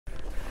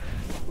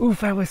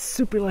Oof, I was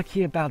super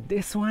lucky about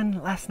this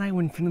one. Last night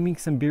when filming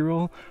some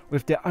B-roll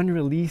with the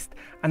unreleased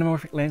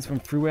anamorphic lens from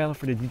Freewell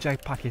for the DJI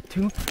Pocket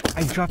 2,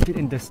 I dropped it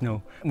in the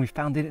snow and we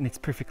found it and it's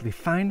perfectly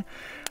fine.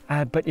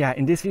 But yeah,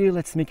 in this video,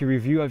 let's make a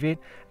review of it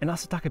and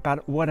also talk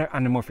about what are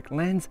anamorphic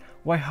lens,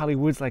 why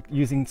Hollywood's like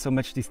using so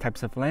much these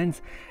types of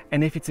lens,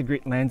 and if it's a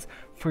great lens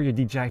for your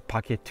DJI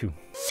Pocket 2.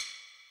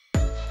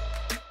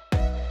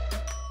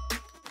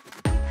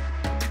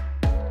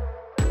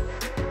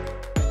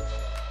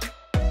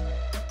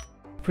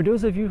 For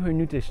those of you who are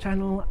new to this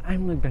channel,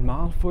 I'm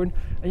Bellemare-Alford,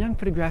 a young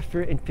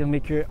photographer and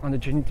filmmaker on the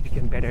journey to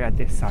become better at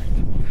this art.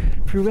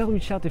 Freewell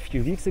reached out a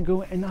few weeks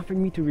ago and offered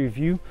me to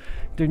review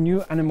the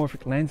new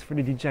anamorphic lens for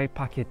the DJI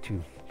Pocket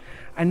 2.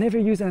 I never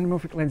used an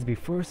anamorphic lens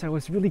before, so I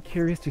was really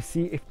curious to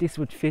see if this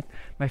would fit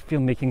my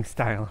filmmaking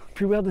style.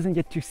 Freewell doesn't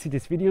get to see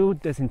this video,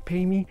 doesn't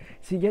pay me,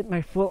 so you get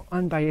my full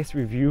unbiased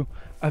review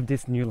of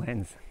this new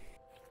lens.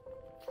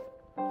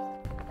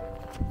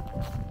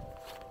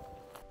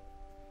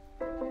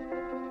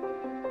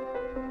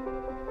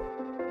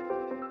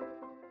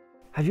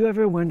 Have you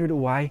ever wondered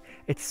why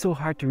it's so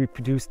hard to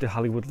reproduce the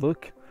Hollywood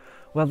look?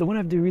 Well, one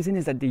of the reasons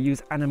is that they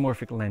use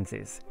anamorphic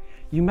lenses.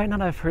 You might not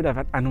have heard of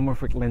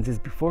anamorphic lenses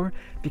before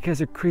because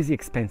they're crazy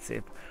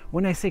expensive.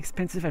 When I say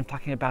expensive, I'm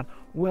talking about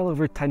well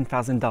over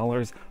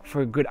 $10,000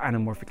 for a good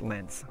anamorphic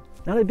lens.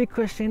 Now the big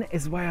question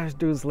is, why are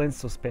those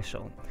lenses so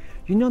special?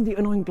 You know the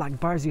annoying black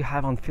bars you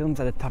have on films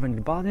at the top and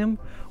the bottom?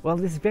 Well,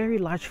 this very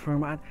large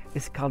format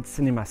is called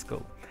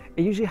CinemaScope.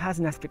 It usually has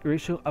an aspect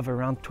ratio of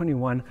around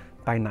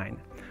 21:9.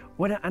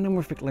 What an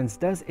anamorphic lens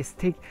does is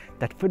take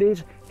that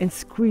footage and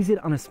squeeze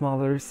it on a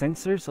smaller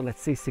sensor, so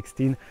let's say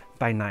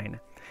 16:9.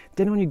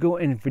 Then when you go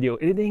in video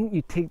editing,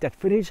 you take that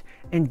footage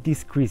and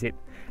de-squeeze it.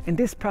 And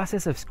this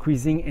process of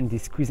squeezing and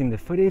de-squeezing the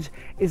footage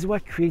is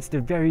what creates the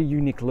very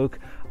unique look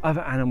of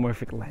an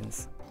anamorphic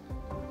lens.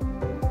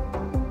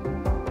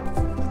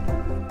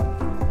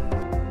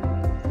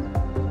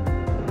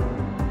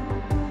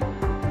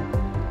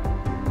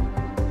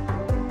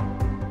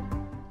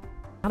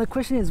 Now the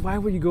question is, why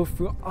would you go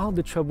through all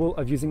the trouble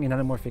of using an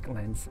anamorphic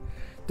lens?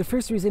 The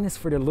first reason is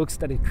for the looks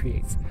that it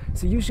creates.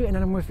 So usually an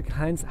anamorphic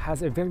lens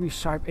has a very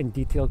sharp and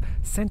detailed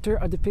center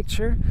of the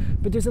picture,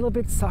 but there's a little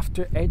bit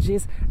softer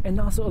edges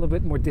and also a little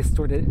bit more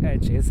distorted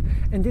edges.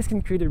 And this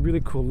can create a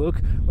really cool look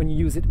when you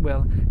use it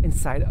well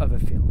inside of a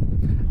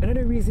film.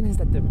 Another reason is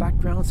that the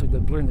background, so the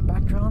blur in the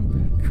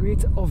background,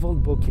 creates oval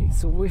bokeh.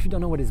 So if you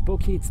don't know what is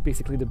bokeh, it's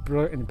basically the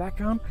blur in the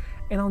background.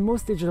 And on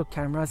most digital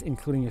cameras,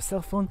 including your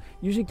cell phone,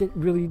 you usually get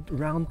really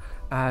round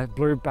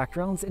blurred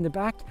backgrounds in the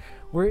back,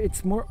 where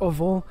it's more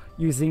oval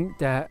using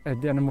the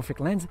anamorphic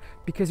lens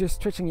because you're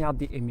stretching out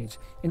the image.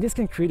 And this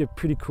can create a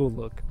pretty cool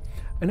look.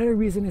 Another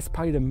reason is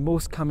probably the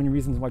most common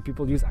reasons why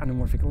people use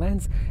anamorphic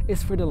lens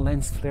is for the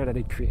lens flare that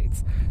it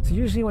creates. So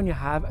usually when you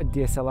have a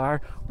DSLR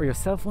or your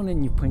cell phone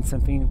and you point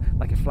something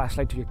like a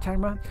flashlight to your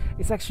camera,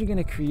 it's actually going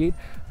to create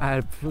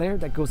a flare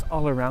that goes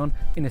all around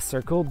in a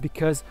circle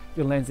because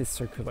your lens is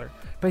circular.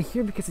 But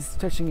here, because it's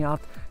stretching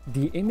out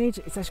the image,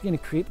 it's actually going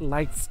to create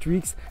light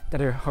streaks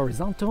that are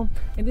horizontal,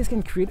 and this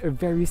can create a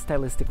very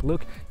stylistic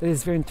look that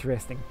is very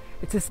interesting.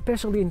 It's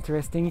especially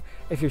interesting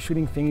if you're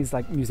shooting things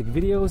like music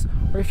videos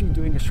or if you're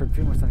doing a short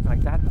film or something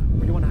like that,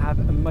 where you want to have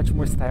a much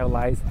more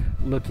stylized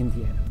look in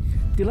the end.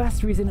 The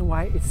last reason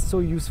why it's so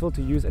useful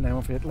to use an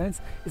anamorphic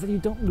lens is that you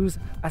don't lose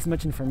as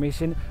much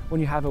information when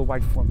you have a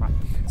wide format.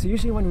 So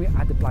usually when we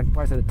add the black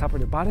bars at the top or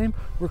the bottom,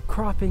 we're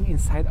cropping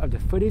inside of the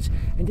footage,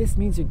 and this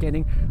means you're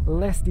getting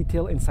less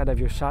detail inside of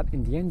your shot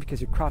in the end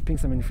because you're cropping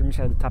some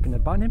information at the top and the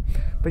bottom.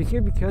 But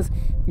here, because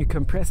you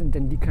compress and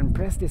then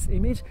decompress this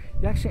image,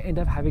 you actually end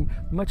up having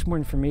much more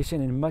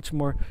information and much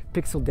more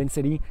pixel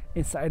density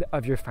inside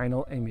of your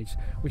final image,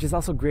 which is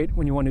also great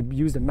when you want to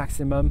use the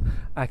maximum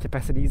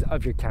capacities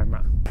of your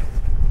camera.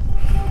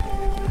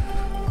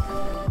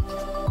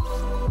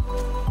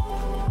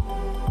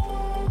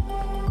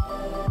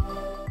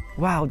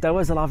 Wow, that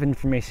was a lot of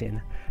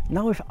information.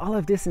 Now with all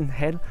of this in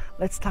head,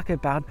 let's talk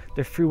about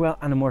the Freewell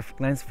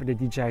Anamorphic lens for the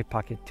DJI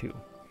Pocket 2.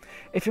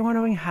 If you're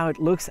wondering how it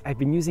looks, I've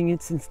been using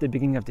it since the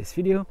beginning of this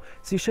video,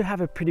 so you should have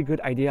a pretty good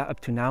idea up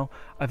to now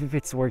of if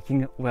it's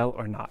working well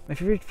or not. My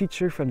favorite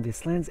feature from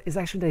this lens is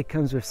actually that it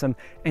comes with some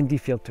ND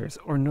filters,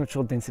 or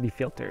neutral density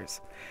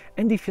filters.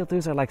 ND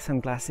filters are like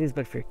sunglasses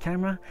but for your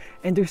camera,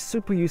 and they're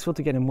super useful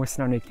to get a more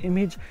cinematic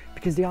image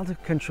because they also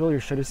control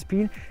your shutter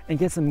speed and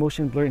get some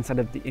motion blur inside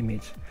of the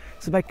image.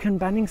 So by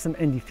combining some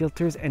ND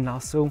filters and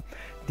also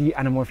the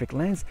anamorphic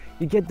lens,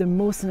 you get the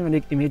most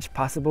cinematic image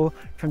possible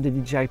from the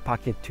DJI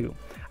Pocket 2.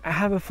 I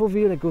have a full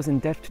video that goes in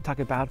depth to talk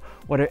about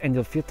what are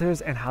ND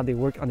filters and how they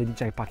work on the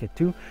DJI Pocket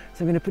 2, so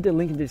I'm going to put the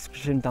link in the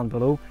description down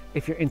below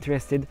if you're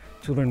interested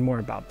to learn more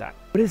about that.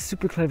 What is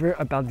super clever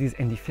about these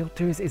ND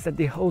filters is that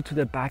they hold to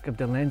the back of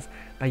the lens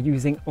by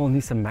using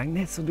only some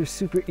magnets, so they're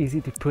super easy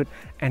to put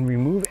and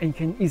remove, and you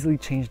can easily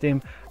change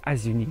them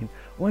as you need.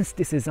 Once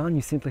this is on,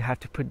 you simply have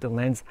to put the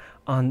lens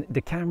on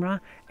the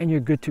camera and you're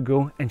good to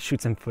go and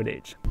shoot some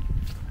footage.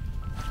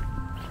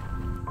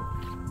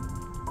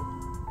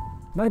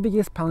 My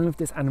biggest problem with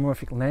this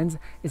anamorphic lens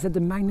is that the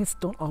magnets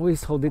don't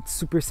always hold it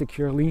super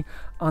securely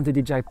on the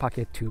DJI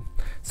Pocket 2.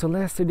 So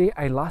yesterday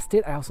I lost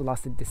it. I also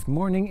lost it this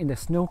morning in the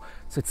snow.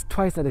 So it's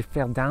twice that it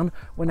fell down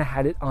when I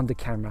had it on the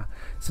camera.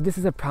 So this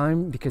is a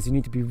problem because you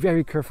need to be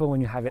very careful when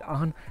you have it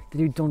on that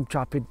you don't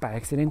drop it by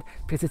accident,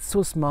 because it's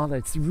so small that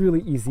it's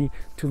really easy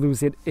to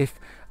lose it if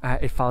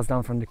it falls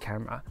down from the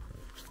camera.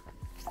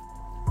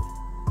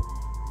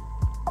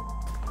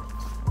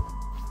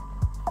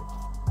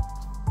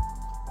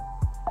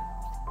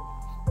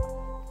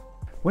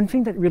 One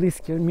thing that really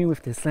scared me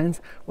with this lens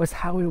was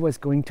how it was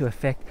going to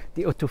affect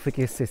the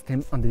autofocus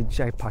system on the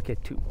DJI Pocket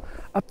 2.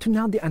 Up to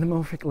now, the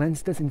anamorphic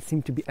lens doesn't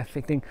seem to be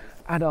affecting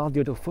at all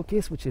the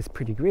autofocus, which is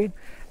pretty great.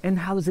 And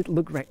how does it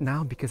look right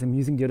now? Because I'm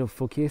using the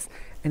autofocus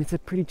and it's a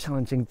pretty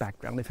challenging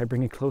background. If I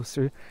bring it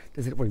closer,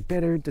 does it work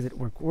better? Does it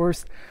work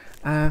worse?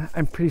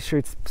 I'm pretty sure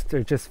it's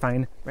just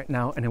fine right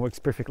now and it works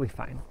perfectly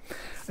fine.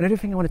 Another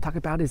thing I want to talk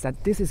about is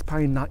that this is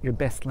probably not your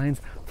best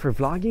lens for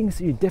vlogging,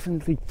 so you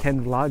definitely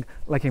can vlog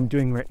like I'm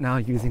doing right now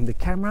using the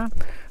camera,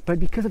 but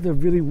because of the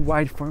really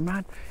wide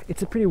format,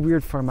 it's a pretty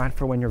weird format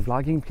for when you're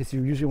vlogging, because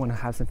you usually want to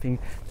have something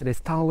that is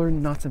taller,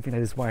 not something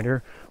that is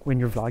wider when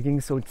you're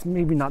vlogging. So it's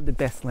maybe not the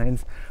best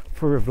lens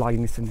for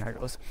vlogging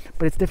scenarios,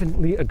 but it's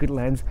definitely a good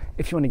lens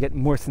if you want to get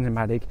more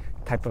cinematic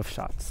type of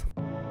shots.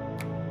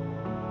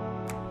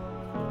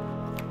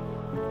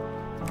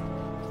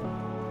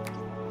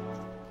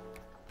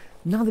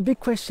 Now the big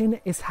question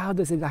is, how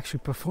does it actually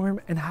perform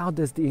and how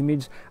does the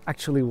image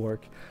actually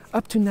work?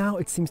 Up to now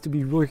it seems to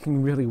be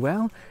working really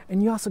well,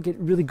 and you also get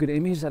really good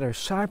images that are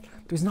sharp,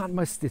 there's not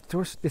much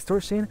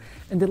distortion,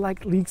 and the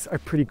light leaks are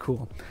pretty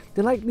cool.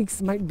 The light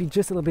leaks might be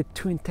just a little bit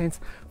too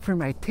intense for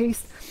my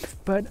taste,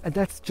 but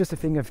that's just a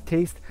thing of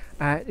taste.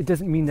 It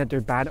doesn't mean that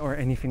they're bad or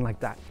anything like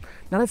that.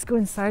 Now let's go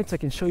inside so I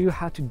can show you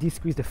how to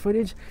de-squeeze the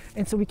footage,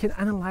 and so we can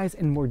analyze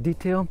in more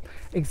detail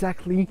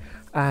exactly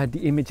the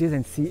images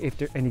and see if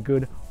they're any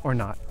good or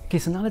not. Okay,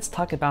 so now let's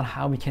talk about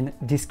how we can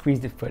de-squeeze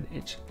the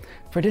footage.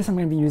 For this, I'm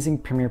going to be using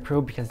Premiere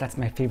Pro because that's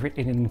my favorite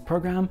editing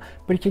program,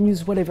 but you can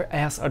use whatever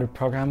else other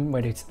program,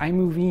 whether it's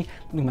iMovie,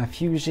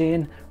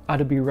 LumaFusion,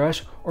 Adobe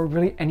Rush, or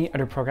really any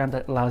other program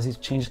that allows you to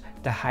change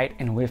the height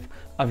and width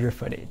of your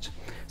footage.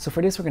 So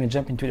for this, we're going to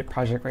jump into the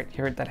project right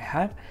here that I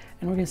have,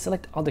 and we're going to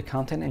select all the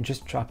content and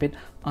just drop it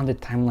on the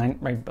timeline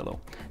right below.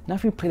 Now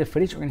if we play the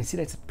footage, we're going to see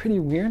that it's pretty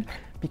weird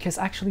because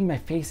actually my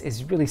face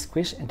is really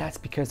squished, and that's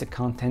because the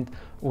content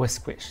was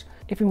squished.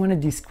 If we want to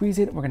de-squeeze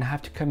it, we're going to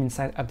have to come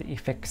inside of the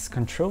effects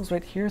controls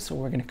right here. So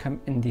we're going to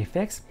come in the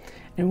effects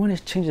and we want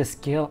to change the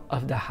scale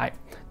of the height.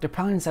 The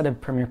problem inside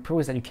of Premiere Pro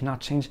is that you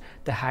cannot change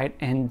the height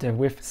and the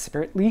width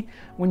separately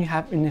when you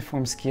have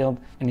uniform scale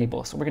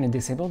enabled. So we're going to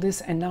disable this,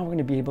 and now we're going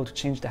to be able to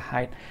change the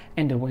height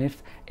and the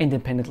width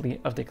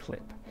independently of the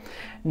clip.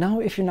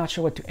 Now, if you're not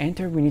sure what to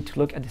enter, we need to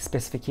look at the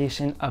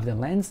specification of the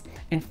lens,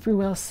 and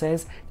Freewell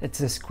says that it's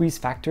a squeeze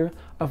factor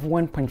of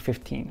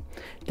 1.15.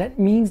 That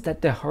means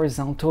that the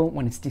horizontal,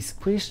 when it's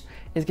de-squished,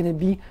 is going to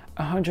be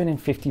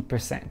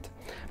 150%.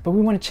 But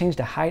we want to change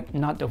the height,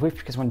 not the width,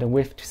 because we want the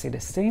width to stay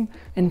the same.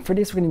 And for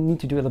this, we're going to need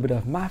to do a little bit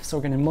of math. So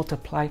we're going to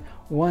multiply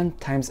 1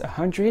 times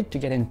 100 to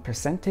get in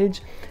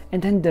percentage,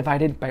 and then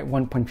divide it by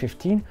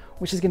 1.15,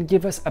 which is going to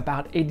give us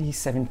about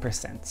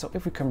 87%. So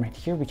if we come right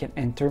here, we can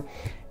enter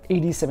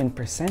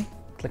 87%,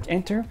 click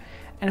enter,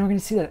 and we're going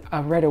to see that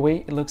right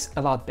away it looks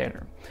a lot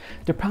better.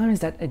 The problem is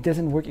that it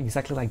doesn't work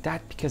exactly like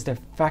that because the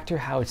factor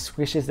how it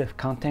squishes the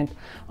content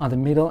on the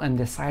middle and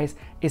the sides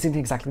isn't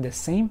exactly the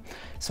same.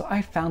 So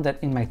I found that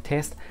in my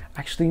test,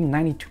 actually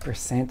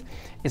 92%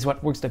 is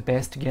what works the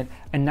best to get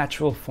a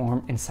natural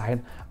form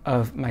inside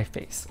of my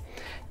face.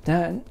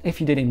 Then,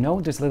 if you didn't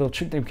know, there's a little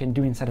trick that you can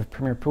do inside of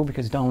Premiere Pro,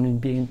 because you don't want to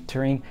be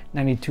entering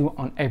 92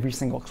 on every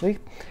single click.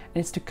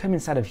 And it's to come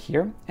inside of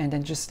here and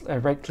then just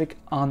right click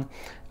on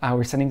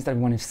our settings that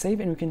we want to save,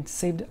 and we can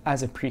save it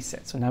as a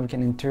preset. So now we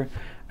can enter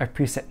a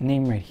preset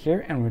name right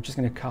here, and we're just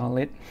going to call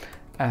it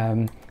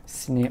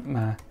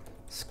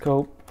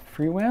CinemaScope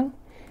Freewell.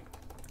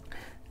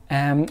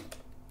 And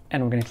we're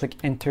going to click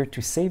enter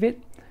to save it.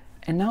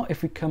 And now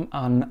if we come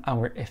on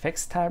our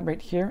effects tab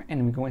right here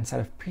and we go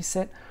inside of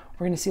preset,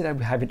 we're going to see that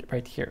we have it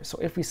right here. So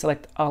if we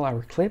select all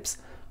our clips,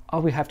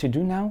 all we have to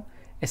do now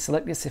is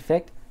select this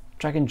effect,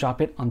 drag and drop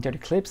it on the other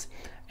clips,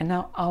 and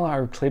now all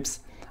our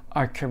clips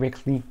are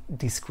correctly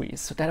de-squeezed.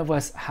 So that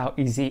was how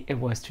easy it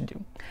was to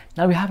do.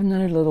 Now we have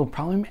another little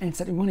problem, and it's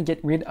that we want to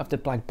get rid of the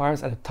black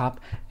bars at the top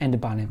and the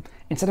bottom.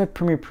 Inside of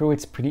Premiere Pro,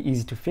 it's pretty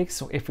easy to fix.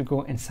 So if we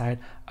go inside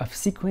of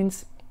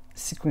sequence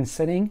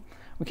setting,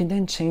 we can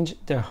then change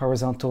the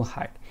horizontal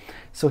height.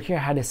 So here I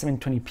had a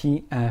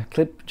 720p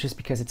clip just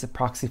because it's a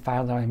proxy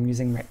file that I'm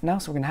using right now.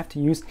 So we're gonna have to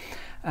use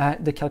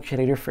the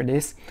calculator for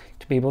this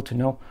to be able to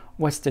know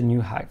what's the new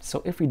height.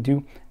 So if we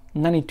do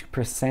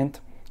 92%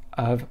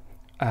 of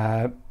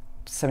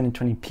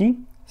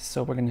 720p,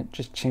 so we're gonna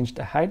just change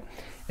the height,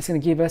 it's gonna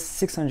give us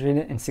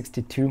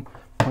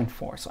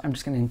 662.4. So I'm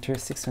just gonna enter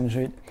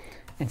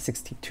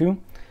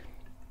 662,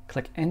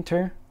 click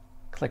enter,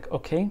 click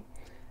OK.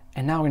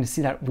 And now we're going to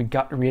see that we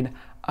got rid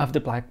of the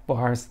black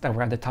bars that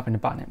were at the top and the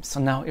bottom. So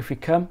now if we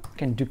can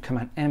do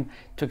Command M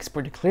to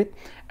export the clip,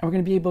 and we're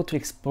going to be able to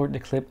export the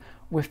clip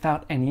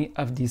without any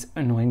of these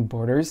annoying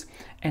borders.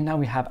 And now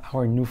we have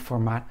our new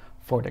format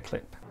for the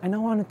clip. And now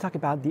I want to talk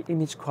about the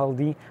image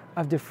quality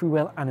of the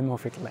Freewell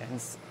Anamorphic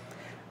lens.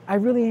 I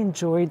really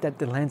enjoyed that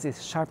the lens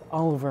is sharp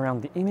all over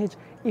around the image,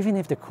 even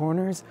if the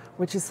corners,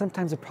 which is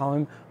sometimes a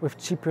problem with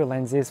cheaper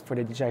lenses for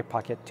the DJI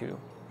Pocket 2.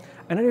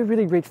 Another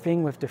really great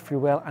thing with the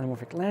Freewell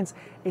Anamorphic lens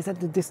is that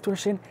the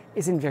distortion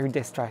isn't very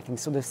distracting,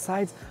 so the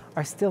sides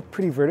are still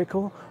pretty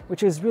vertical,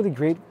 which is really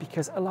great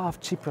because a lot of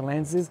cheaper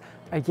lenses,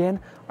 again,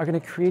 are going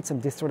to create some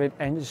distorted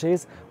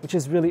edges, which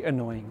is really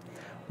annoying.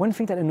 One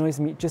thing that annoys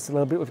me just a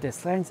little bit with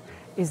this lens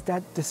is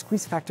that the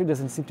squeeze factor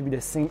doesn't seem to be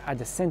the same at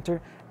the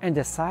center and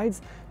the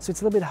sides, so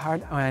it's a little bit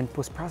hard on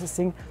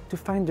post-processing to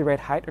find the right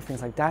height or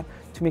things like that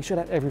to make sure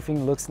that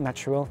everything looks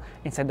natural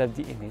inside of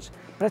the image.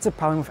 But that's a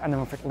problem with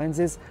anamorphic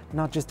lenses,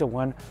 not just the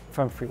one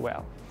from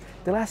Freewell.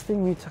 The last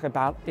thing we talk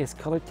about is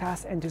color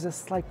cast, and there's a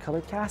slight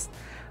color cast,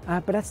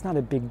 but that's not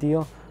a big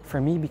deal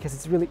for me because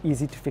it's really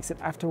easy to fix it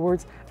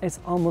afterwards and it's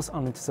almost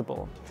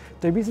unnoticeable.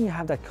 The reason you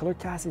have that color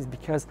cast is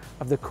because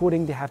of the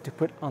coating they have to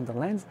put on the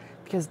lens,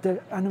 because the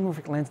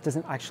anamorphic lens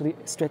doesn't actually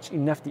stretch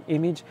enough the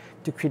image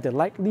to create the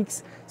light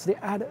leaks, so they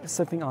add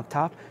something on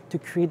top to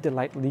create the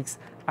light leaks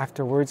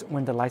afterwards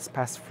when the lights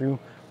pass through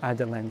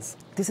the lens.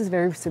 This is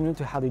very similar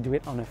to how they do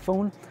it on a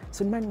phone,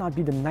 so it might not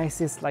be the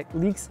nicest light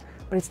leaks,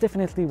 but it's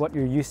definitely what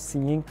you're used to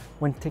seeing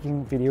when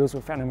taking videos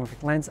with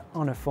anamorphic lens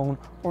on a phone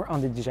or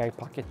on the DJI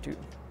Pocket 2.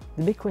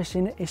 The big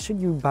question is,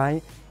 should you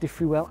buy the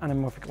Freewell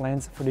Anamorphic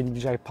lens for the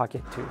DJI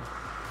Pocket 2?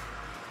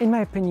 In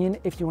my opinion,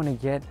 if you want to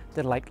get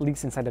the light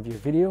leaks inside of your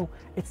video,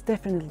 it's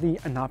definitely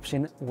an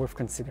option worth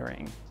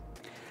considering.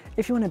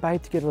 If you want to buy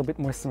it to get a little bit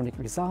more cinematic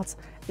results,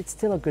 it's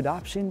still a good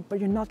option, but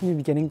you're not going to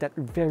be getting that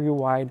very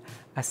wide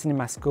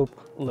CinemaScope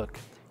look.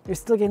 You're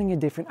still getting a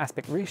different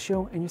aspect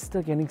ratio and you're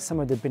still getting some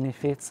of the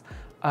benefits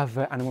of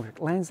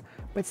anamorphic lens,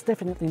 but it's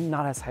definitely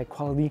not as high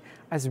quality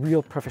as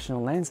real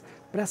professional lens,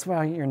 but that's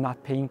why you're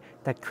not paying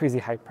that crazy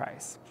high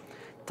price.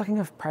 Talking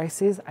of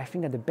prices, I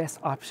think that the best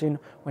option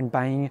when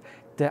buying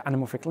the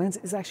anamorphic lens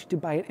is actually to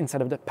buy it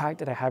inside of the pack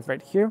that I have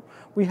right here.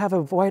 We have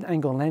a wide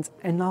angle lens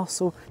and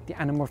also the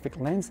anamorphic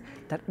lens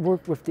that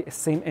work with the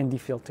same ND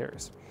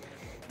filters.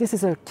 This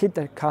is a kit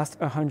that costs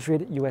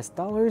 $100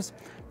 US.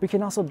 We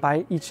can also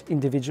buy each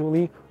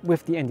individually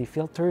with the ND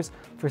filters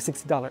for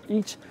 $60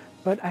 each,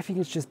 but I think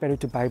it's just better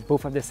to buy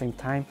both at the same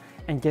time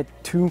and get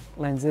 2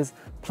 lenses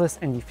plus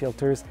ND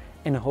filters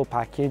in a whole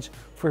package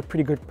for a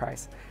pretty good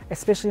price,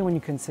 especially when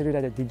you consider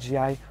that the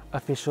DJI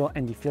official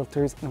ND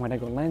filters and wide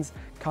angle lens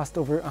cost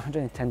over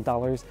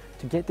 $110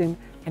 to get them,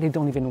 and they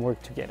don't even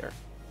work together.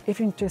 If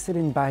you're interested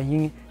in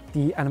buying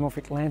the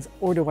anamorphic lens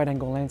or the wide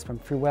angle lens from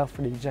Freewell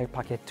for the DJI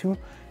Pocket 2,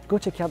 go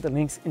check out the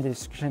links in the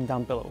description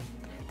down below.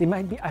 They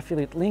might be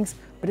affiliate links,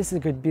 but this is a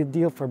good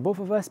deal for both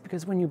of us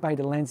because when you buy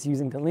the lens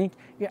using the link,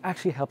 you're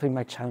actually helping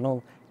my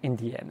channel in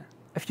the end.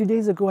 A few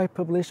days ago, I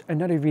published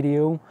another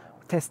video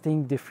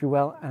testing the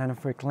Freewell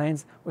Anamorphic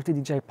lens with the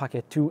DJI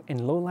Pocket 2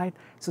 in low light,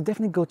 so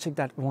definitely go check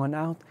that one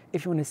out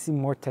if you want to see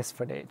more test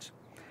footage.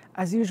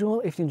 As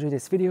usual, if you enjoyed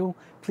this video,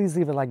 please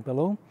leave a like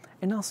below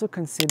and also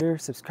consider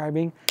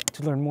subscribing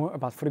to learn more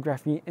about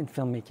photography and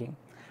filmmaking.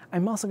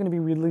 I'm also going to be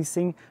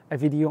releasing a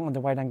video on the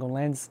wide angle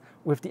lens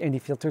with the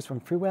ND filters from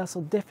Freewell,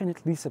 so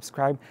definitely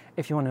subscribe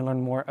if you want to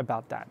learn more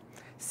about that.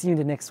 See you in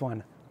the next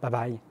one. Bye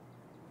bye.